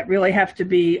and that really have to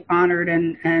be honored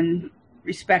and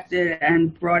respected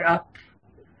and brought up,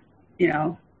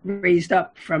 raised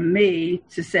up from me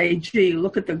to say, gee,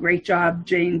 look at the great job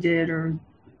Jane did or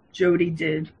Jody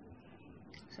did.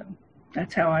 So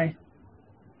that's how I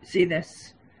see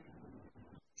this.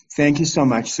 Thank you so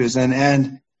much, Susan.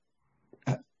 And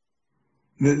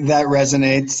that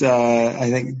resonates,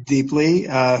 I think, deeply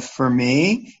for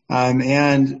me.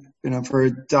 And for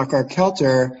Dr.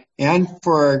 Kelter and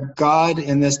for God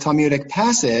in this Talmudic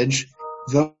passage,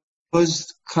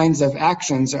 those kinds of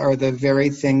actions are the very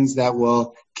things that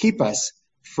will keep us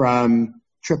from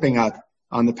tripping up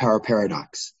on the power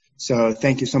paradox. So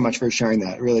thank you so much for sharing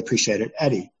that. Really appreciate it.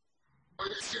 Eddie.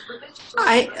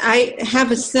 I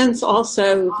have a sense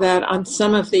also that on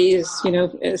some of these,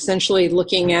 essentially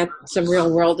looking at some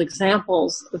real world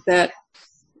examples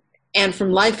and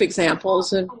from life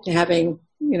examples and having,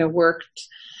 worked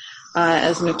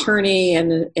as an attorney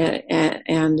and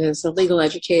as a legal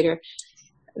educator,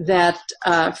 that,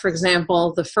 for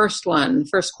example, the first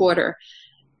quarter,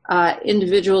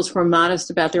 individuals who are modest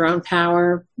about their own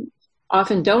power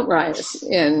often don't rise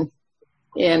in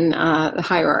the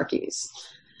hierarchies.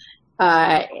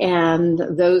 And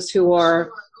those who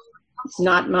are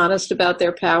not modest about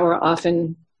their power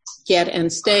often get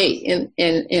and stay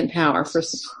in power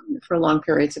for long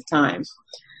periods of time.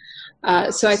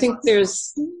 So I think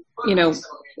there's,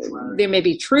 there may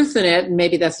be truth in it, and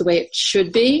maybe that's the way it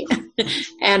should be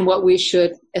and what we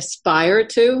should aspire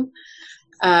to.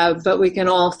 But we can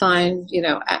all find,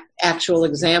 actual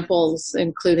examples,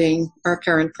 including our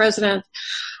current president.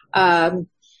 And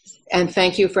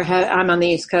thank you for I'm on the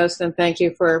East Coast, and thank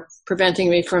you for preventing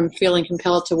me from feeling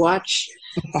compelled to watch.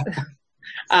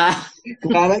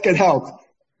 Glad I could help.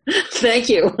 Thank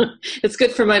you. It's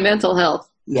good for my mental health.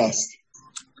 Yes.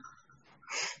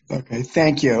 Okay,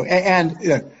 thank you.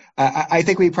 And I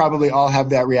think we probably all have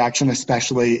that reaction,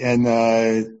 especially in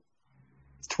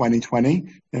 2020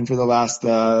 and for the last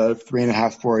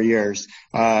 3.5, 4 years,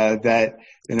 that,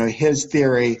 his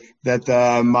theory that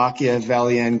the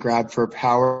Machiavellian grab for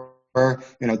power,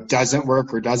 doesn't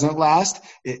work or doesn't last.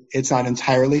 It's not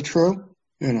entirely true,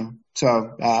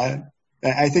 So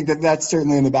I think that that's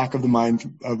certainly in the back of the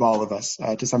mind of all of us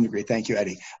to some degree. Thank you,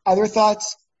 Eddie. Other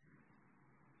thoughts?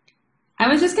 I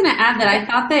was just going to add that I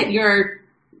thought that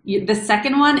the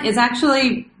second one is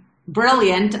actually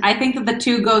brilliant. I think that the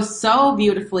two go so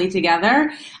beautifully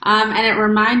together. And it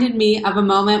reminded me of a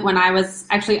moment when I was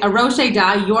actually a Rosh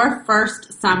Hashanah, your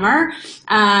first summer,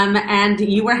 and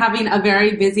you were having a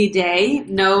very busy day.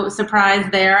 No surprise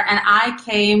there. And I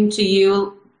came to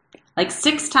you like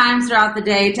 6 times throughout the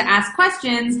day to ask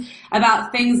questions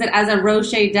about things that as a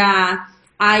Rosh Hashanah,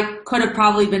 I could have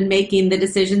probably been making the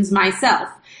decisions myself.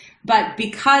 But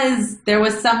because there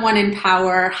was someone in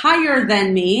power higher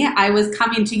than me, I was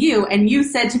coming to you, and you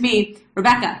said to me,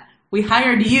 Rebecca, we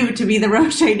hired you to be the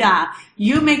Rosh Hashanah.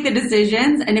 You make the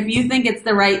decisions, and if you think it's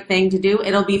the right thing to do,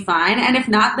 it'll be fine. And if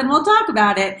not, then we'll talk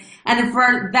about it. And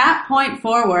for that point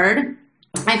forward,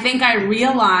 I think I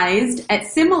realized,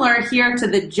 similar here to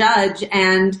the judge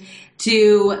and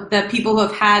to the people who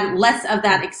have had less of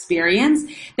that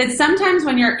experience, that sometimes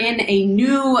when you're in a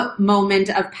new moment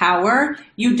of power,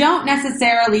 you don't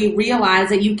necessarily realize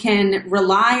that you can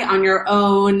rely on your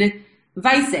own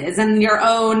vices and your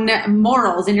own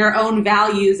morals and your own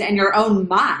values and your own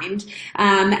mind.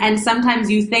 And sometimes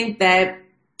you think that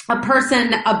a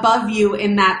person above you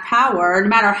in that power, no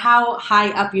matter how high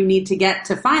up you need to get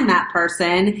to find that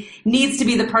person, needs to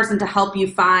be the person to help you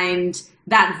find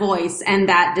that voice and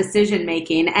that decision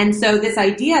making. And so this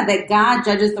idea that God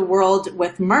judges the world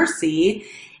with mercy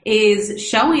is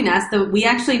showing us that we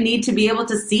actually need to be able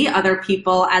to see other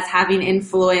people as having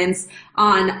influence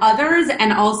on others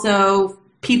and also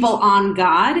people on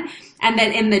God. And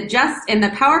that in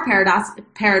the power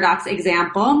paradox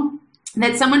example,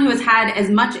 that someone who has had as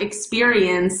much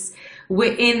experience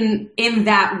in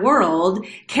that world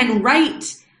can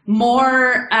write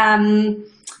more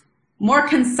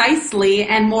concisely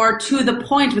and more to the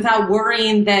point without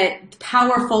worrying that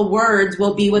powerful words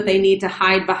will be what they need to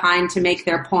hide behind to make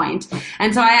their point.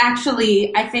 And so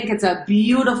I think it's a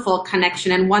beautiful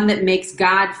connection and one that makes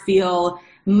God feel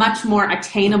much more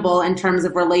attainable in terms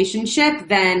of relationship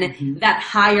than that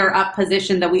higher up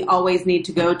position that we always need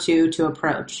to go to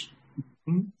approach.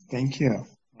 Thank you.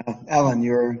 Ellen,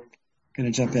 you're going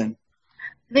to jump in.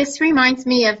 This reminds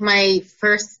me of my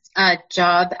first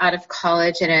job out of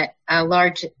college at a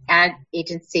large ad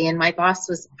agency, and my boss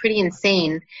was pretty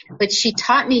insane, but she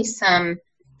taught me some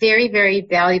very, very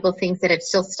valuable things that have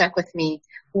still stuck with me.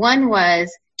 One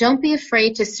was, don't be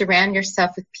afraid to surround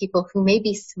yourself with people who may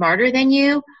be smarter than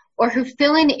you or who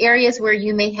fill in areas where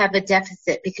you may have a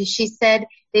deficit, because she said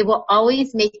they will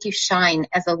always make you shine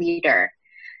as a leader.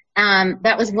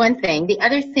 That was one thing. The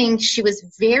other thing, she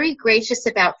was very gracious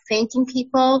about thanking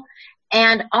people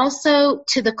and also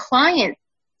to the client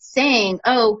saying,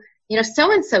 oh,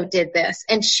 so-and-so did this.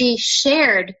 And she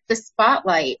shared the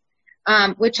spotlight,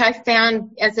 which I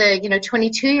found as a,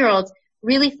 22-year-old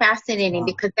really fascinating,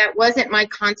 because that wasn't my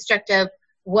construct of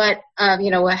what,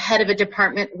 a head of a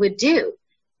department would do.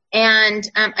 And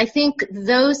I think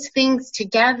those things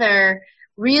together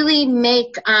really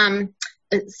make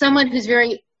someone who's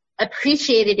very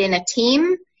appreciated in a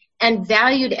team and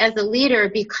valued as a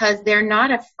leader, because they're not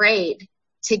afraid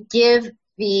to give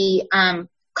the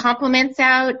compliments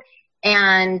out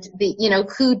and the,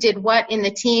 who did what in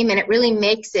the team. And it really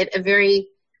makes it a very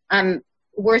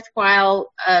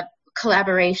worthwhile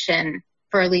collaboration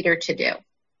for a leader to do.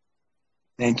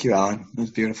 Thank you, Ellen. That was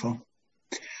beautiful.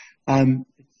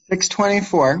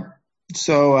 6:24.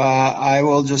 So I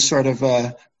will just sort of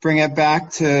bring it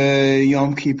back to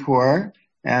Yom Kippur.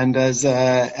 And as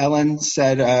Ellen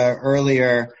said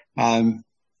earlier, there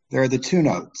are the 2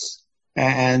 notes.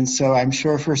 And so I'm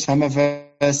sure for some of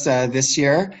us this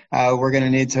year, we're going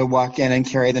to need to walk in and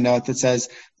carry the note that says,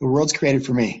 the world's created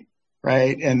for me,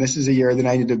 right? And this is a year that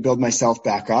I need to build myself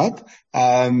back up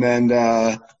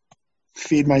and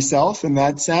feed myself in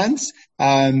that sense.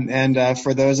 And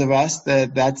for those of us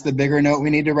that's the bigger note we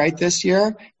need to write this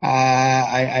year,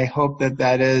 I hope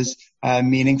that is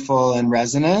meaningful and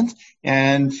resonant.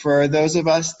 And for those of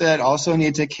us that also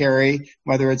need to carry,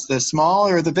 whether it's the small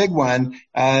or the big one,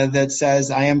 that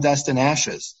says, I am dust and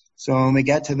ashes. So when we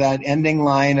get to that ending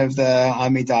line of the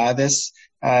Amidah this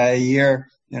year,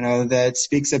 that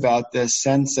speaks about this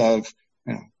sense of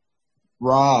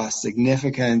raw,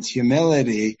 significant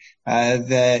humility,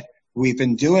 that we've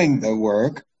been doing the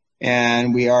work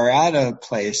and we are at a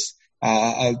place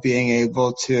of being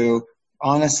able to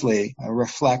honestly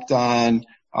reflect on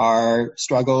our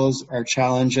struggles, our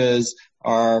challenges,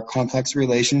 our complex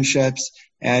relationships,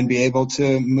 and be able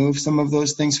to move some of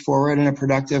those things forward in a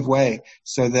productive way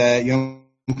so that Yom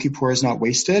Kippur is not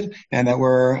wasted and that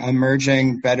we're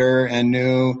emerging better and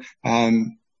new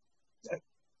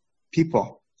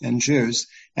people and Jews.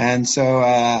 And so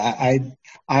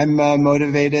I'm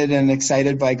motivated and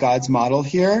excited by God's model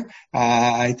here.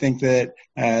 I think that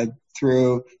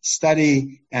through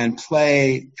study and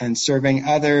play and serving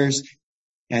others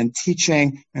and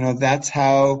teaching, that's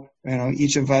how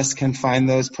each of us can find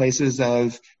those places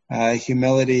of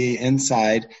humility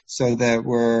inside so that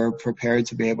we're prepared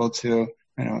to be able to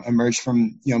emerge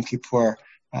from Yom Kippur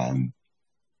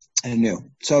anew.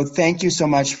 So thank you so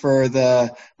much for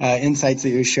the insights that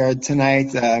you shared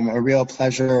tonight. A real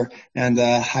pleasure and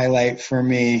a highlight for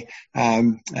me.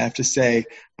 I have to say,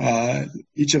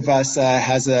 each of us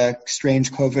has a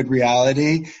strange COVID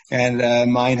reality,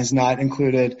 and mine has not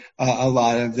included a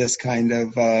lot of this kind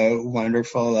of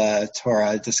wonderful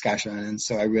Torah discussion. And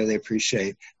so I really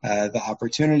appreciate the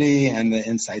opportunity and the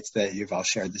insights that you've all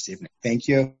shared this evening. Thank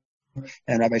you.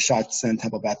 And Rabbi Schatz and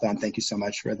Temple Beth Am, thank you so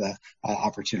much for the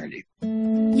opportunity.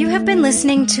 You have been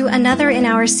listening to another in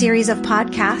our series of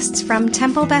podcasts from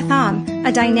Temple Beth Am,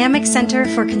 a dynamic center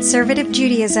for conservative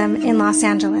Judaism in Los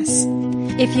Angeles.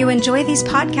 If you enjoy these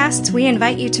podcasts, we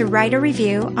invite you to write a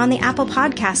review on the Apple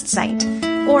Podcast site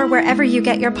or wherever you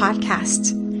get your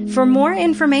podcasts. For more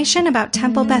information about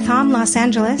Temple Beth Am Los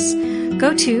Angeles,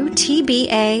 go to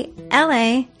tbala.org.